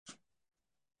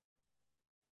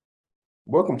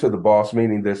Welcome to the boss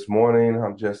meeting this morning.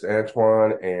 I'm just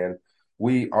Antoine, and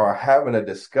we are having a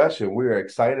discussion. We're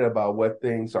excited about what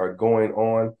things are going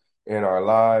on in our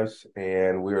lives,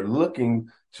 and we're looking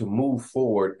to move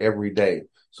forward every day.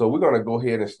 So we're going to go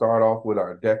ahead and start off with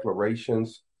our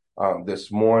declarations this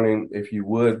morning. If you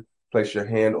would, place your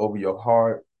hand over your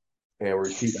heart and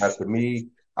repeat after me.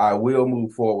 I will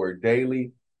move forward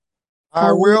daily. I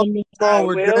I will will move I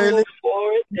forward will daily. move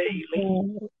forward daily.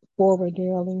 move forward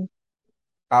daily.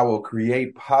 I will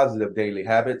create positive daily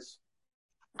habits.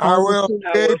 I I will will keep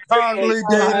I will create create positive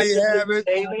daily positive habits.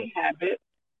 daily habits.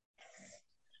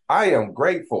 I am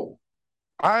grateful.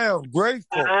 I am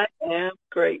grateful. I am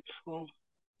grateful.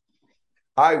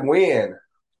 I win.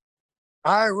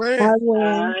 I I win. win.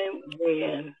 I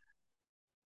win.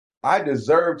 I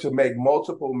deserve to make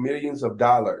multiple millions of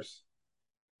dollars.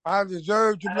 I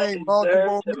deserve to I make deserve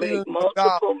multiple to make millions of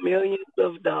dollars. multiple millions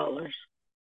of dollars.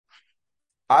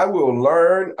 I will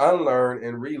learn, unlearn,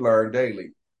 and relearn daily.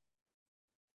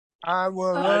 I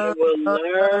will I learn, will unlearn,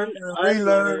 learn, and relearn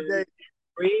unlearn, daily.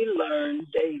 relearn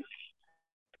daily.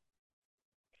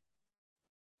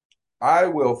 I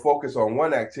will focus on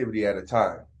one activity at a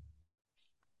time.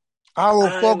 I will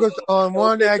I focus will on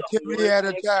one focus on activity one at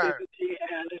a time. activity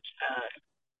at a time.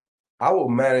 I will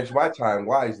manage my time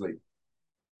wisely.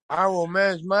 I will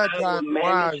manage my I will time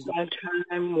manage wisely. my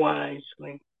time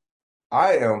wisely.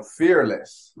 I am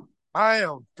fearless. I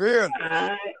am fearless.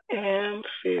 I am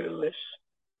fearless.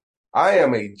 I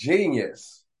am a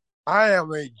genius. I am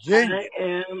a I genius.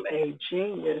 am a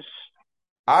genius.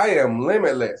 I am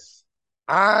limitless.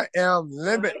 I am I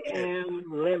limitless. am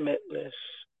limitless.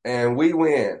 And we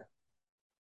win.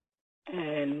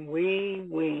 And we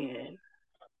win.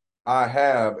 I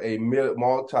have a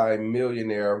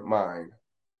multi-millionaire mind.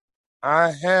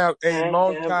 I have a I have a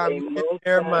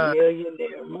multi-millionaire mind.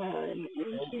 multi-millionaire mind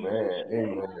in Jesus' Amen.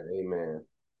 name. Amen. Amen.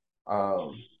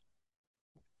 Um,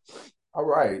 all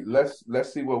right, let's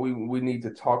see what we need to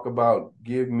talk about.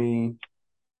 Give me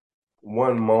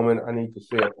one moment. I need to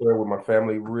say a prayer with my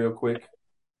family real quick,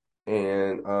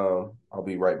 and I'll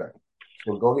be right back.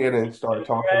 So go ahead and start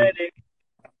talking. Alrighty. Hey,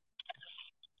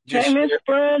 Just Miss share.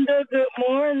 Brenda, good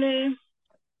morning.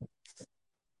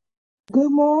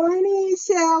 Good morning,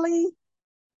 Shelly.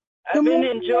 I've Good been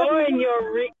morning, enjoying everyone.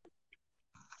 your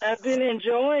I've been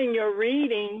enjoying your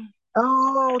reading.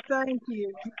 Oh, thank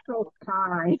you. You're so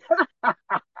kind. Huh?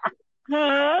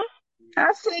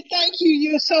 I said thank you.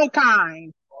 You're so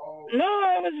kind. No,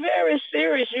 I was very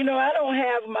serious. I don't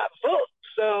have my book,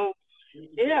 so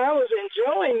yeah, I was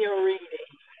enjoying your reading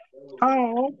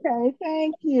Oh, okay.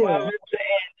 Thank while you.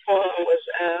 Mr. Antoine was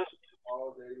out.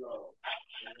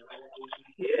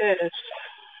 Yes.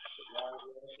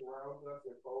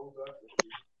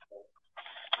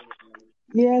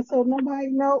 Yeah, so nobody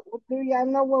know. Do y'all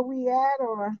know where we at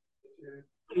or?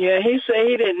 Yeah, he said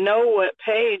he didn't know what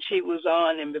page he was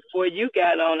on, and before you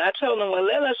got on, I told him, well,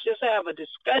 let us just have a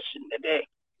discussion today.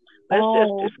 Let's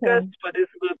just Oh, discuss okay. for this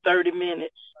little 30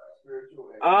 minutes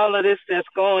all of this that's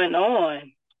going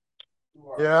on.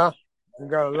 Yeah, we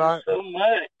got a There's lot. so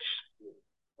much.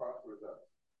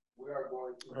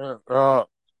 Uh,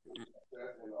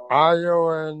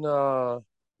 Ayo and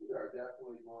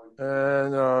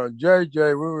JJ,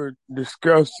 we were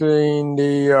discussing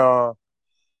the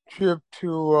trip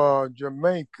to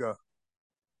Jamaica.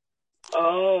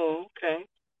 Oh, okay.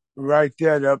 Write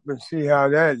that up and see how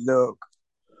that look.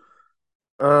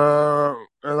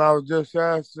 And I was just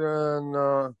asking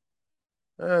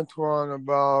Antoine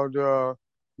about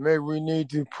maybe we need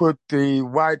to put the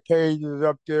white pages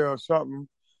up there or something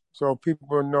so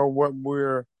people know what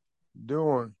we're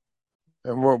doing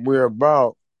and what we're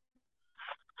about.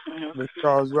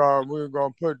 Because we're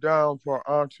gonna put down for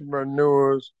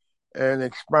entrepreneurs and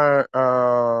expand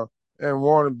and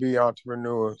want to be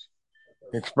entrepreneurs,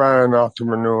 inspiring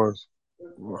entrepreneurs,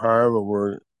 however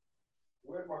word.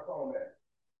 Where's my phone at?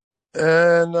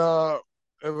 And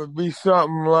it would be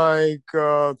something like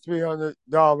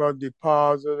 $300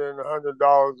 deposit and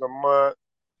 $100 a month,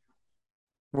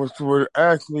 which would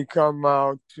actually come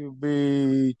out to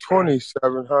be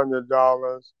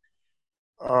 $2,700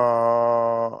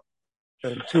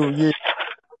 in 2 years.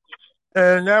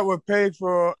 And that would pay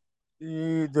for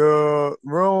the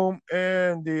room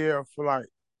and the air flight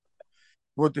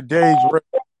with the day's rate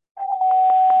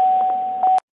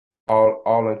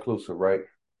All inclusive, right?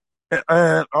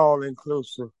 and all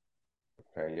inclusive.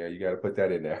 Okay, yeah, you got to put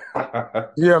that in there.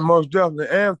 Yeah, most definitely.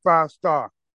 And 5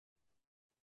 star.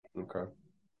 Okay,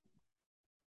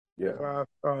 yeah. 5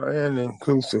 star and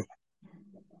inclusive.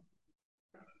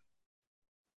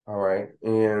 All right,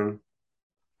 and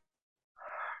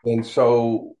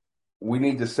so we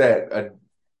need to set a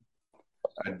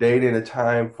date and a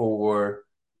time for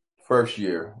first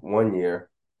year, 1 year,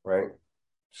 right?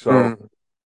 So Mm.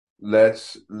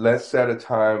 let's set a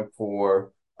time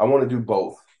for. I want to do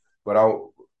both, but I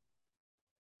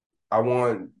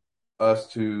want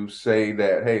us to say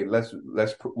that, hey,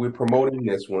 we're promoting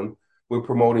this one. We're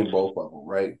promoting both of them,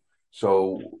 right?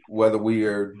 So whether we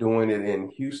are doing it in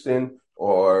Houston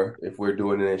or if we're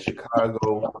doing it in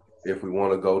Chicago, if we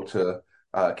want to go to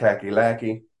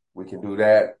Kakalaki, we can do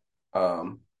that.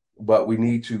 But we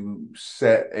need to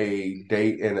set a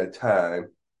date and a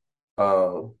time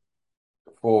um,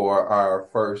 for our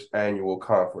first annual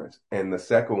conference, and the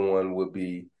second one would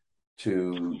be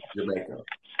to Jamaica.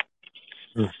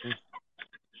 Mm.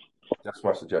 That's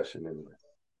my suggestion anyway.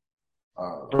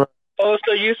 Oh,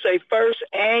 so you say first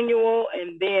annual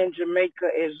and then Jamaica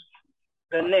is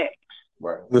the Right. next.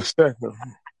 Right. The second.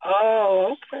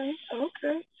 Oh, okay,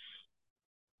 okay.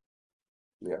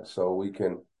 Yeah. So we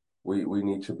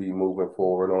need to be moving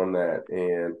forward on that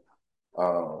and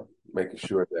making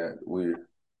sure that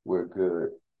we're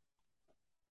good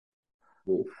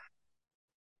with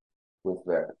with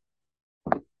that.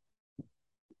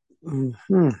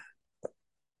 Mm-hmm.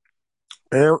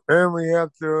 And we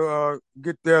have to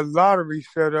get their lottery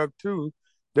set up too.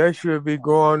 That should be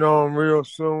going on real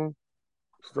soon.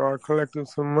 Start collecting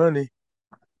some money.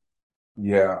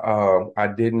 Yeah. I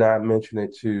did not mention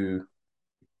it to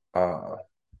uh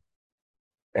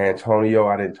Antonio.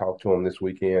 I didn't talk to him this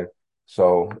weekend.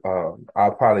 So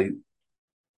I'll probably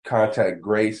contact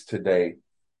Grace today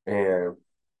and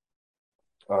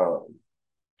um,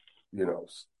 you know,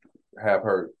 have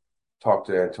her talk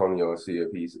to Antonio and see if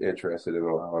he's interested in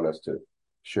allowing us to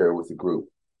share with the group.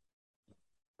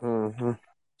 Mm-hmm.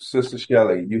 Sister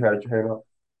Shelley, you had your hand up?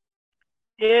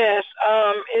 Yes.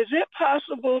 Is it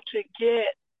possible to get,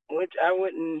 which I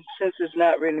wouldn't, since there's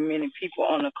not really many people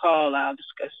on the call, I'll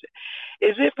discuss it.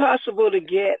 Is it possible to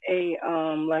get a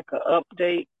like an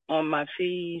update on my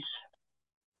fees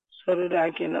so that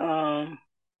I can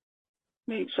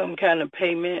make some kind of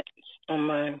payment on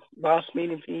my boss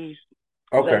meeting fees?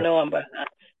 Because I Okay. know I'm behind.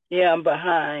 Yeah, I'm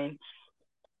behind.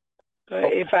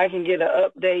 But if I can get an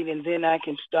update and then I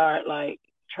can start like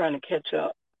trying to catch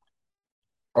up,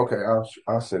 Okay,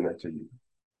 I'll send that to you.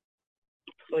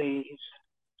 please.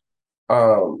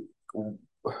 Um,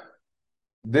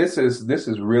 this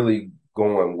is really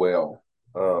going well.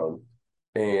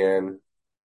 And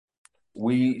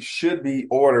we should be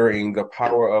ordering The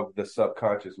Power of the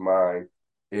Subconscious Mind.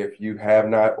 If you have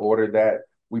not ordered that,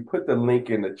 we put the link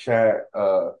in the chat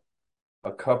a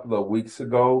couple of weeks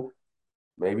ago,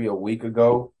 maybe a week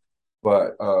ago.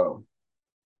 But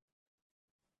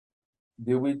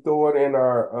did we throw it in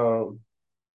our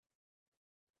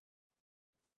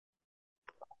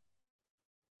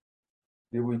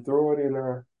did we throw it in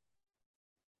our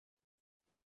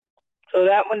So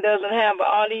that one doesn't have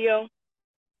audio?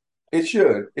 it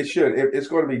should. It's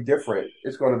going to be different.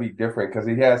 It's going to be different because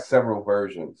he has several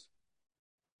versions.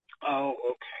 Oh,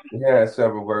 okay. He has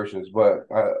several versions, but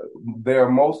they're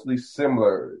mostly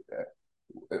similar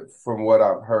from what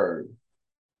I've heard.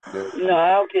 They're, No,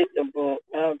 I'll get the book.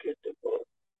 I'll get the book.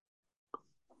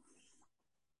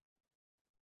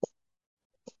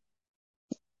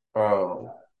 um,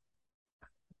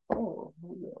 oh,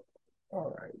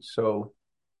 all right. So,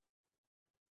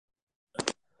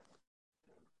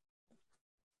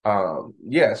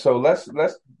 yeah. So let's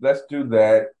do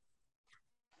that.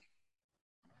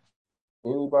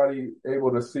 Anybody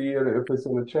able to see it if it's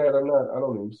in the chat or not? I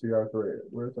don't even see our thread.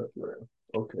 Where's our thread?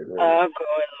 Okay, there it is. I'll go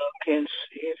and look and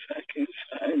see if I can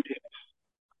find it.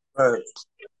 Right.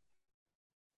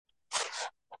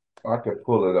 I can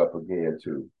pull it up again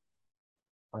too.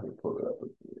 I can pull it up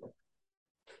again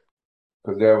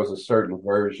because there was a certain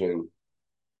version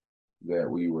that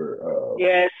we were.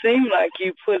 Yeah, it seemed like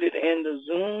you put it in the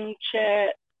Zoom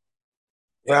chat,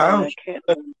 Yeah, I and don't I can't.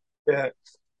 see that.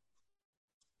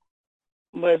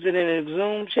 Was it in the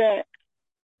Zoom chat?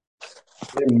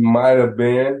 It might have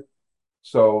been.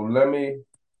 So let me.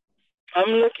 I'm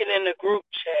looking in the group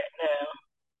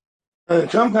chat In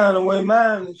some kind of way,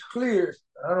 mine is clear.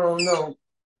 I don't know.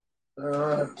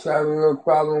 I'm having a little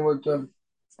problem with them.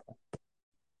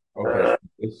 Okay,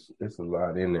 it's a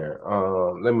lot in there.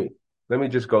 Let me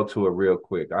just go to it real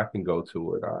quick. I can go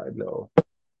to it. I know.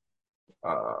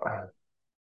 Uh,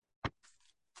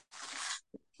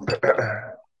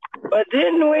 now. But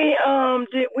did we,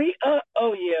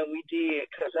 oh yeah, we did,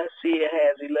 because I see it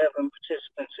has 11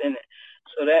 participants in it.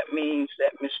 So that means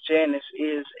that Miss Janice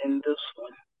is in this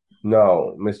one.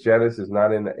 no, Miss Janice is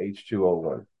not in the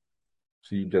H201.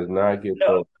 She does not get No,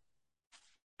 those.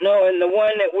 no, and the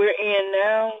one that we're in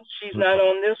now, she's not No,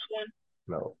 on this one?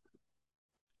 no.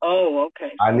 Oh,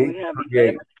 okay. I So need we to have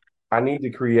create. I need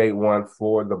to create one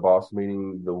for the boss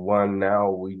meeting. The one now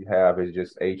we have is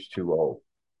just H2O.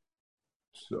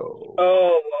 So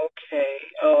Oh, okay.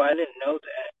 Oh, I didn't know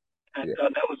that. I yeah,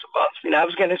 thought that was a box thing. I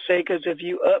was gonna say because if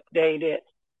you update it,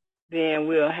 then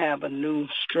we'll have a new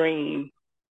stream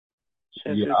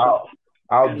since yeah. it's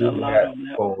I'll been a do lot that on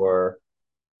that one. for.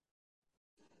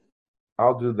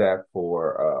 I'll do that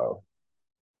for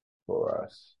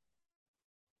us.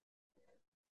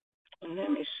 Let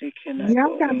me see. Can I Y'all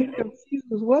go got me in? confused.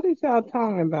 What is y'all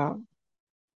talking about?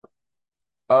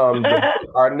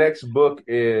 Our next book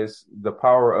is The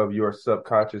Power of Your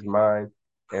Subconscious Mind,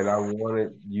 and I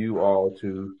wanted you all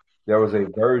to. There was a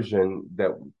version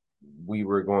that we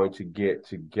were going to get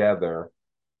together,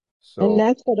 And so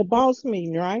that's for the boss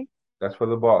meeting, right? that's for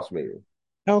the boss meeting.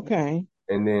 Okay.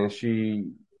 And then she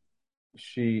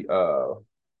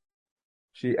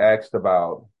asked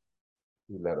about.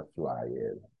 We let her fly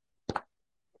in,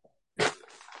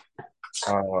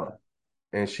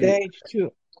 and Stage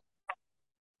two.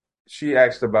 she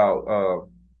asked about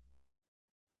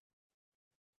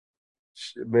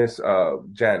Miss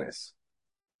Janice,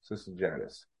 Sister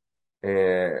Janice,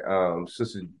 and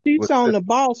Sister She's was on the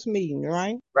boss meeting,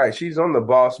 right? right. She's on the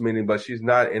boss meeting, but she's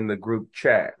not in the group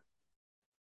chat.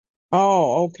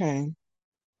 Oh, okay.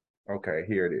 Okay,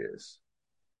 here it is.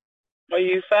 Oh,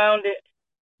 you found it?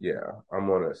 Yeah, I'm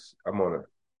gonna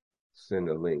send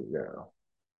a link now.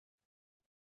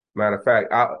 Matter of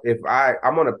fact,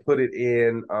 I'm gonna put it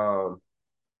in I'm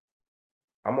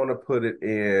gonna put it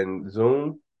in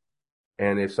Zoom,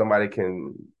 and if somebody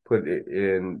can put it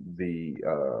in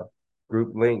the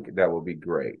group link, that would be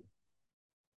great.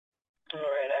 All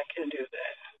right, I can do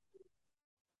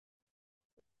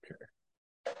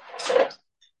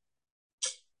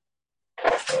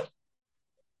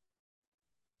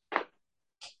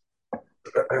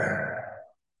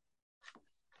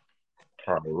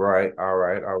All right, all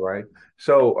right, all right.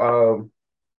 So,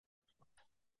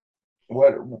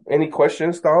 what? Any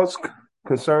questions, thoughts,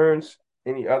 concerns?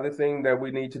 Any other thing that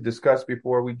we need to discuss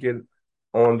before we get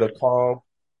on the call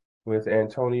with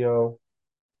Antonio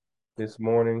this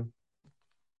morning?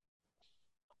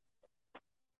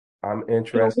 I'm So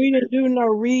interested. we didn't do no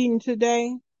reading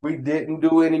today. We didn't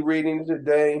do any reading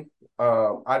today.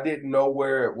 I didn't know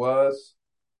where it was,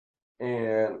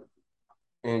 and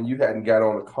you hadn't got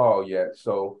on the call yet.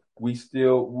 So we'll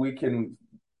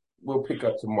pick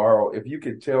up tomorrow. If you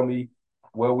could tell me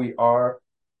where we are,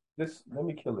 this let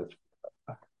me kill it.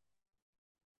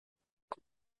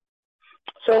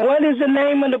 So what is the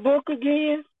name of the book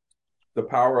again? The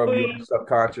power of your Please.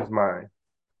 subconscious mind.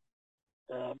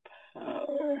 The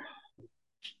power.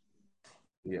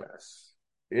 Yes,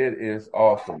 it is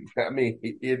awesome. I mean,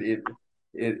 it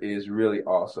is really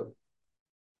awesome.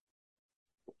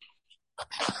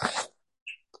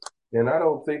 And I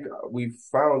don't think we've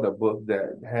found a book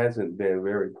that hasn't been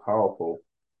very powerful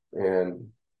in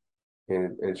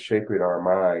in shaping our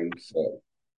minds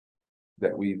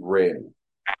that we've read.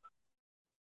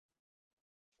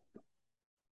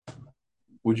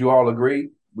 Would you all agree?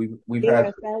 We've had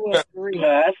Yes, I would agree.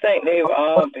 I think they've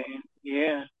all been.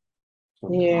 Yeah.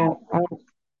 some Yeah,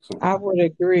 some I would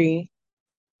agree.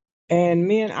 And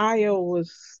me and Ayo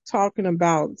was talking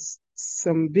about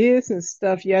some business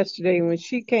stuff yesterday when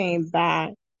she came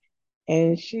by,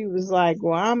 and she was like,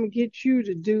 "Well, I'm gonna get you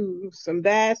to do some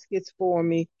baskets for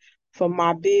me for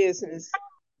my business."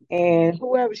 And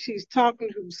whoever she's talking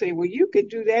to said, "Well, you could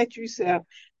do that yourself."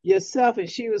 And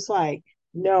she was like,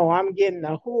 "No, I'm getting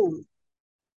a who."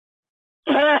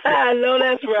 I know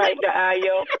that's right, the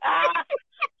Ayo.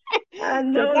 I Because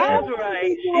know I that's don't want to right.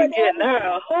 be She doing getting her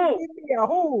everything. a She hoop. give me a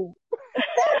who.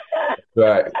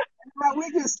 right. But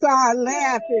we just started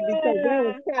laughing because that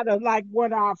was kind of like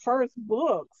one of our first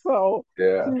books. So she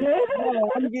Yeah. was like,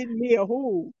 "No, I'm getting me a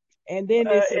who." And then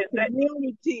it's a If they,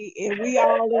 community and we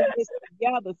all in this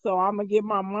together. So I'm gonna get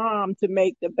my mom to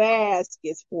make the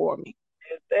baskets for me.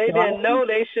 if they So I didn't know,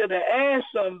 they should have asked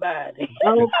somebody.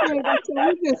 okay, so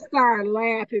we just started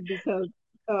laughing because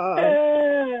uh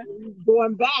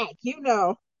going back, you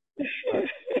know. Right.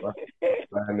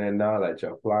 Flying that knowledge,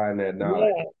 applying that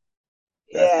knowledge. Yeah,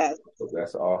 That's yes.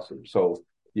 that's awesome. So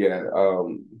yeah,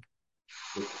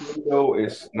 the Kindle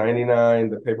is 99.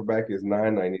 The paperback is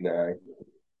 9.99.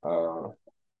 Uh,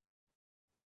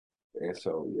 and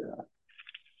so yeah,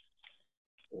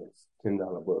 it's $10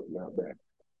 book, not bad.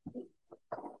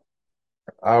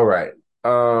 All right.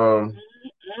 Mm-mm.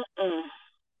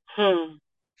 Hmm.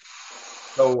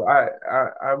 So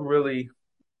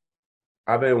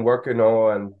I've been working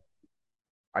on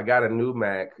I got a new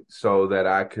Mac so that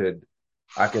I can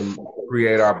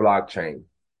create our blockchain.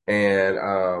 And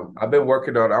I worked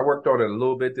on it a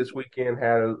little bit this weekend,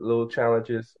 had a little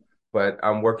challenges, but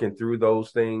I'm working through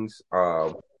those things.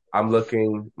 My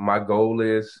goal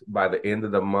is by the end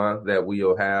of the month that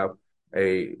we'll have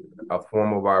a a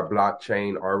form of our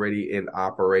blockchain already in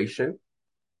operation.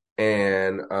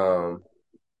 And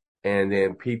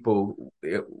then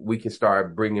we can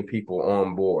start bringing people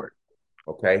on board.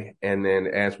 Okay. And then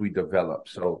as we develop.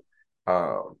 So,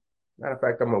 matter of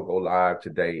fact, I'm going to go live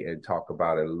today and talk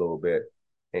about it a little bit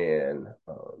and,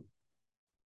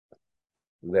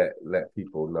 let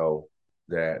people know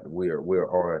that we're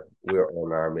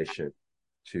on our mission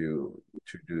to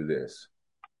do this.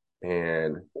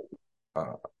 And,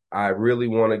 I really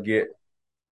want to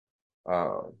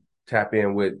uh, tap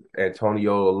in with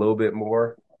Antonio a little bit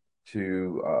more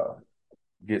to,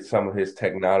 get some of his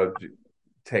technology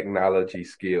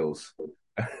skills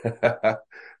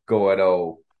going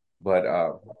on. But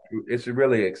it's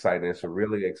really exciting. It's a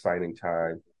really exciting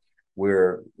time.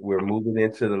 We're moving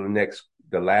into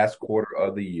the last quarter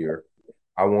of the year.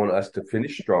 I want us to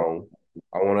finish strong.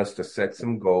 I want us to set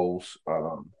some goals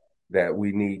that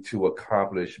we need to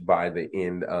accomplish by the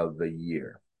end of the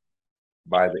year.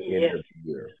 By the end Yes. of the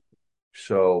year.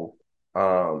 So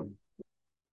um,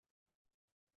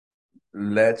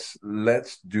 let's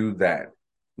do that.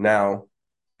 Now,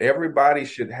 everybody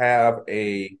should have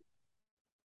a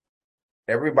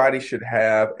everybody should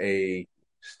have a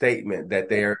statement that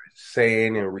they're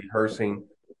saying and rehearsing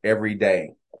every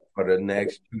day for the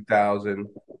next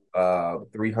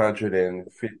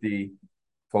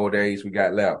 2,354 days we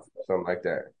got left, something like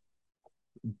that.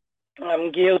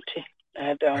 I'm guilty.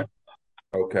 I don't.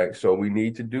 Okay, so we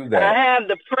need to do I that. have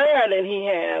the prayer that he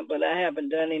had, but I haven't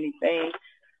done anything.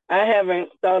 I haven't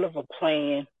thought of a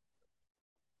plan.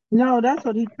 No, that's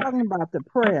what he's talking about, the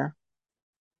prayer.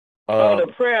 Oh, the Um,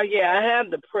 prayer. Yeah, I have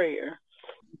the prayer.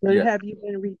 Or yeah, have you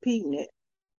been repeating it?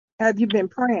 Have you been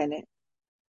praying it?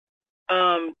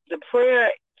 The prayer,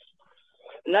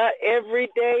 not every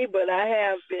day, but I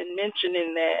have been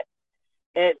mentioning that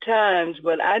at times.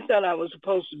 But I thought I was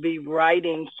supposed to be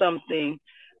writing something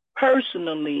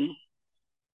personally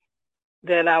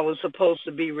that I was supposed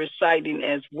to be reciting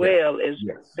as yes, well as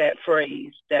yes, that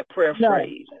phrase, that prayer No,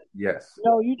 phrase. yes,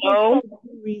 no, you just No? supposed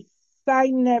to be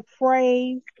reciting that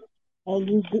phrase,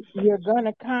 and you're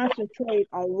gonna concentrate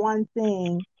on one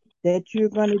thing that you're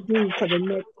gonna do for the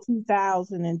next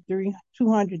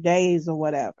 2,200 days or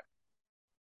whatever.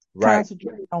 right.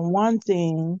 Concentrate on one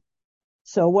thing.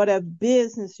 So whatever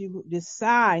business you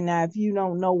decide, now if you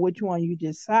don't know which one you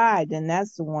decide, then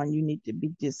that's the one you need to be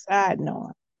deciding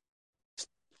on.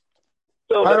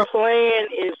 So I the don't. plan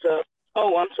is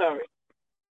oh, I'm sorry.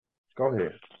 Go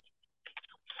ahead.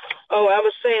 Oh, I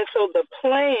was saying, so the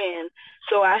plan,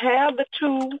 so I have the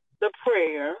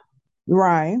prayer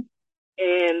Right. and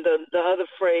the other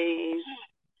phrase,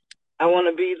 I want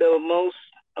to be the most,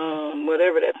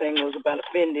 whatever that thing was about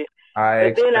offended.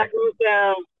 I But then I expect wrote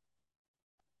down,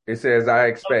 It says, I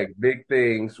expect big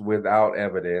things without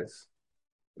evidence.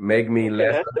 Make me okay,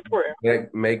 less that's the prayer.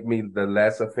 make me the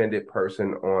less offended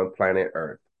person on planet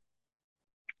Earth.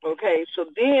 Okay, so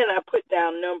then I put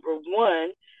down number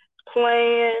one,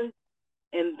 plan,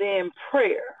 and then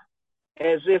prayer,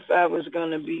 as if I was going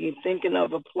to be thinking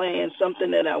of a plan, something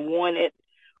that I wanted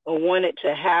or wanted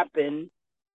to happen,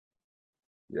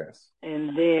 Yes.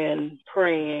 and then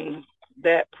praying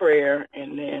that prayer,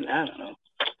 and then I don't know.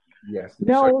 Yes. So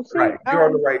No, you're see, right. You're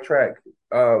on the right track.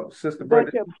 Sister but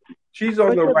Brenda, your, she's on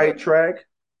but the your, right track.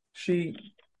 She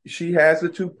she has the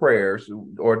two prayers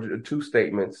or the two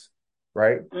statements,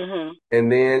 right? Mhm.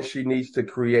 And then she needs to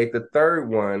create the third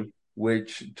one,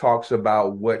 which talks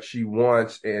about what she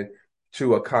wants and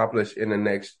to accomplish in the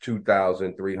next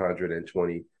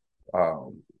 2,320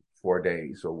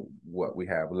 days or what we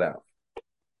have left.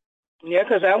 Yeah,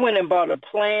 because I went and bought a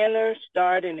planner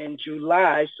starting in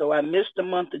July, so I missed the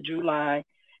month of July.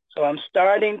 So I'm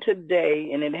starting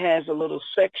today, and it has a little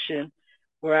section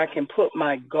where I can put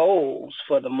my goals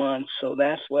for the month. So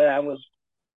that's where I was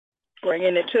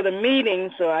bringing it to the meeting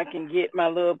so I can get my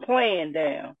little plan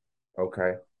down.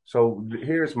 Okay. So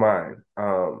here's mine.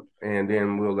 And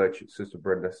then we'll let you, Sister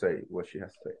Brenda, say what she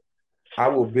has to say. I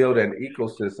will build an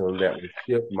ecosystem that will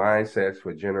shift mindsets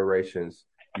for generations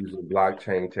using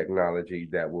blockchain technology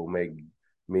that will make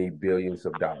me billions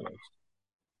of dollars.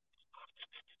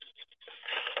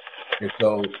 And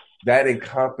so that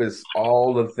encompasses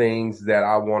all the things that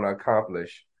I want to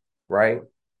accomplish, right?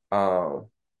 Um,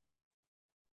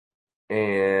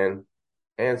 and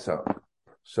and some.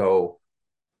 So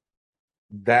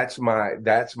that's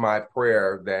my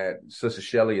prayer that Sister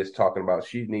Shelley is talking about.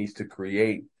 She needs to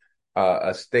create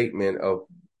a statement of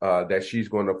that she's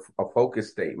going to a focus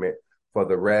statement for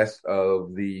the rest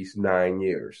of these 9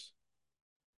 years.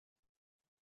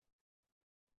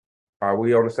 Are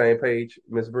we on the same page,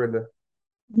 Miss Brenda?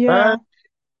 Yeah. Huh?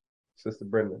 Sister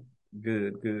Brenda?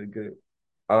 Good, good, good.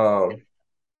 Um,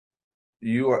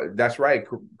 you are that's right,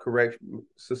 correct,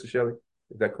 Sister Shelley?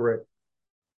 Is that correct?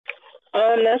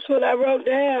 That's what I wrote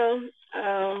down.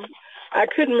 I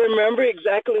couldn't remember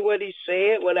exactly what he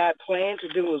said. What I planned to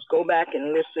do was go back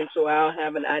and listen so I'll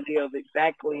have an idea of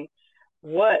exactly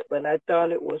what, but I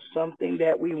thought it was something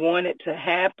that we wanted to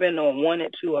happen or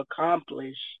wanted to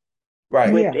accomplish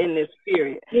Right. Yeah. within this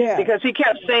period. Yeah. Because he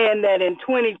kept saying that in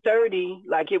 2030,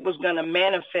 like it was going to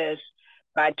manifest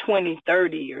by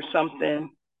 2030 or something.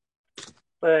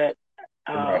 But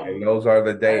Right. And those are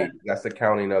the uh, days. That's the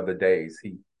counting of the days.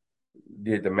 He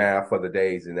did the math for the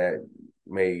days, and that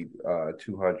made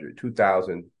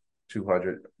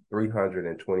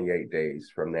 328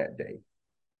 days from that day.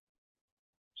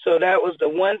 so that was the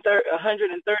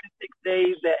 136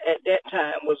 days that at that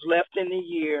time was left in the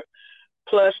year,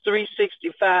 plus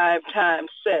 365 times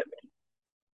 7.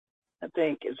 I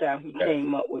think is how he Yes,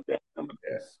 came up with that number.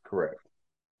 yes, correct.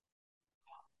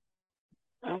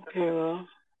 Okay, well,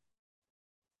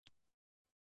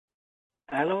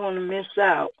 I don't want to miss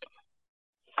out.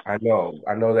 I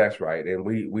know that's right. And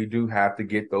we do have to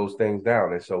get those things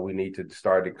down. And so we need to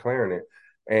start declaring it.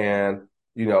 And,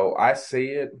 I say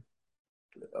it,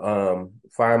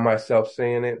 find myself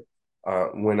saying it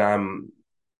when I'm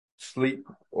sleep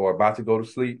or about to go to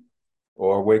sleep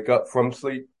or wake up from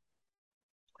sleep.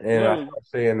 And I Mm. start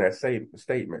saying that same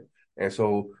statement. And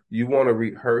so you want to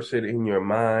rehearse it in your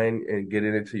mind and get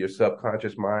it into your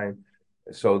subconscious mind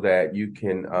so that you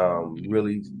can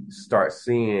really start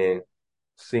seeing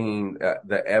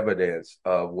the evidence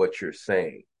of what you're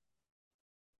saying,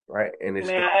 right? And it's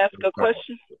May going I ask to a start.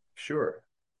 question? Sure.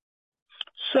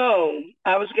 So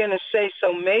I was going to say,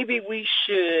 so maybe we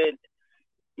should,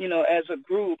 as a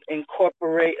group,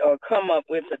 incorporate or come up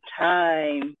with a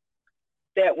time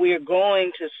that we're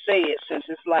going to say it, since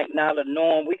it's like not a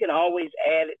norm. We can always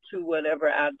add it to whatever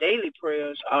our daily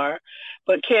prayers are,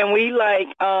 but can we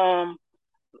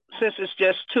since it's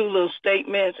just two little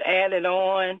statements, add it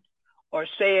on or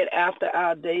say it after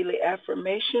our daily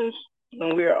affirmations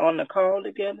when we're on the call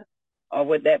together? Or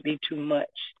would that be too much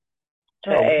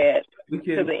to No, add we to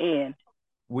can the end?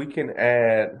 we can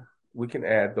add we can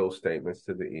add those statements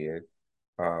to the end.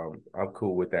 I'm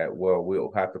cool with that. Well,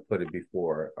 we'll have to put it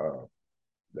before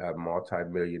that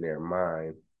multimillionaire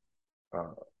mind.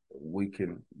 Uh, we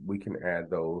can add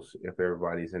those if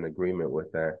everybody's in agreement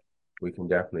with that. We can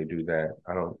definitely do that.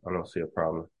 I don't see a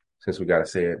problem since we got to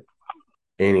say it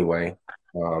anyway.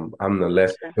 I'm the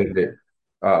less Okay. dependent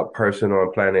person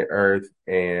on planet Earth,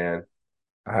 and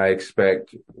I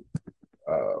expect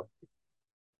uh,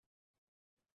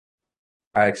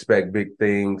 I expect big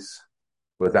things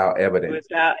without evidence.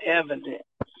 Without evidence.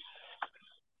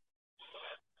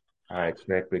 I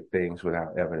expect big things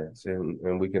without evidence,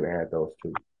 and we can add those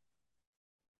too.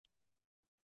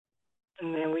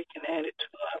 And then we can add it to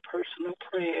our personal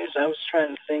prayers. I was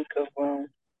trying to think of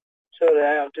so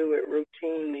that I'll do it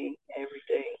routinely every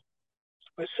day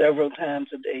or several times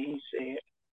a day, he said.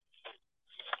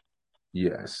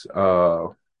 Yes.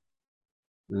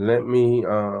 Let me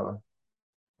uh,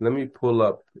 let me pull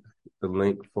up the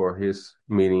link for his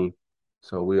meeting,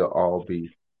 so we'll all be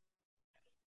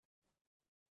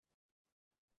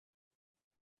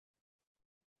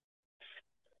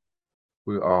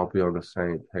on the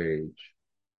same page.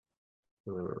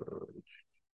 Uh,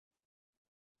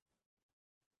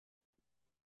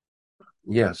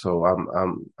 yeah, so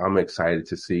I'm excited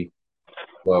to see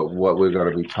what we're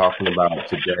going to be talking about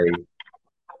today,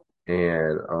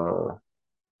 and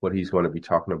what he's going to be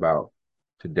talking about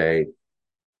today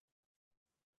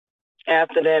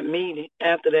After that meeting,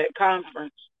 after that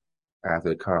conference. after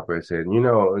the conference. And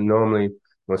normally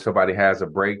when somebody has a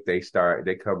break, they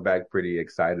come back pretty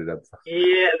excited.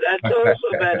 Yes, I told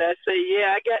somebody, I say,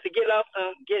 yeah, I got to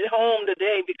get home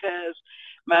today because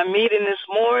my meeting this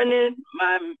morning,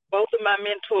 both of my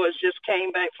mentors just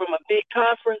came back from a big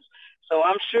conference. So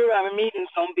I'm sure our meeting's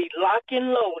gonna be lock and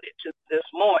loaded this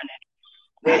morning.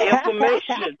 The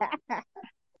information.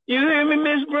 You hear me,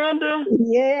 Miss Brenda?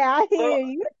 Yeah, I Well, hear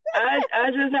you.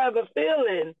 I just have a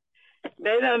feeling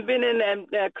they done been in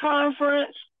that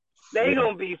conference. They Yeah.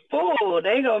 gonna be full.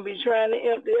 They gonna be trying to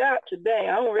empty out today.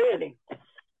 I'm ready.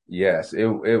 Yes, it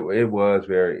was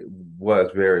very,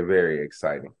 very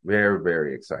exciting. Very,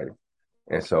 very exciting.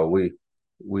 And so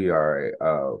we are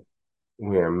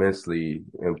we're immensely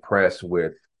impressed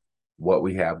with what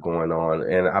we have going on,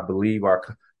 and I believe our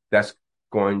that's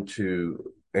going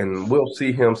to, and we'll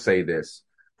see him say this,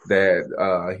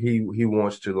 that he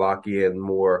wants to lock in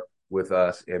more with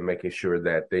us and making sure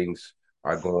that things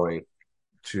are going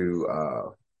to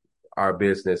our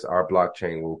business, our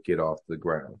blockchain will get off the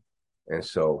ground. And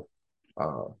so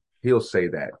uh, he'll say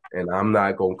that. And I'm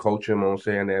not going to coach him on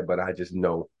saying that, but I just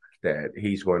know that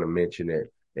he's going to mention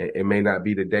it. It may not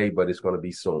be today, but it's going to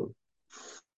be soon.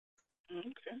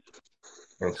 Okay.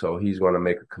 And so he's going to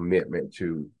make a commitment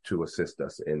to assist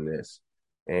us in this.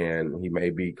 And he may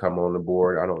be come on the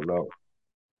board. I don't know.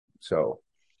 So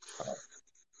uh,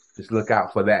 just look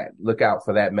out for that. Look out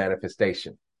for that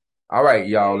manifestation. All right,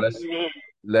 y'all. Amen.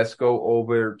 Let's go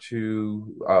over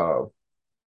to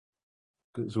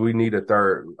because we need a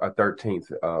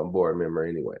 13th board member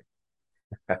anyway.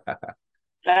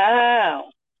 Wow.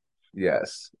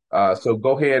 Yes. So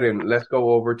go ahead and let's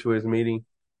go over to his meeting,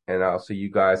 and I'll see you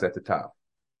guys at the top.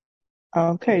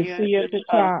 Okay, Yeah, see you at it's the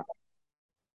top.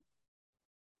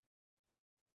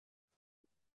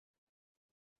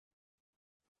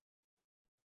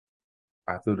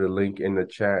 I threw the link in the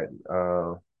chat,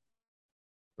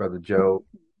 Brother Joe.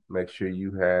 Make sure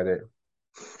you had it.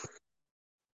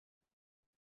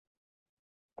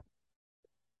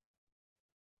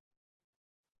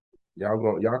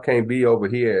 Y'all can't be over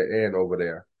here and over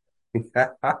there.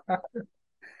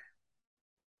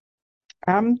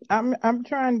 I'm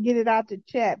trying to get it out the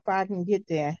chat if I can get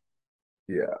there.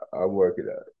 Yeah, I'll work it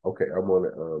out. Okay, I'm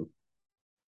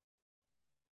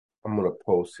gonna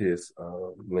post his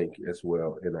link as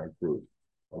well in our group.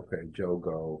 Okay, Joe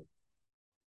go.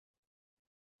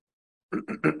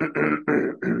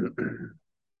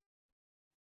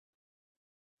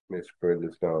 Miss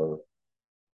Brenda's gone.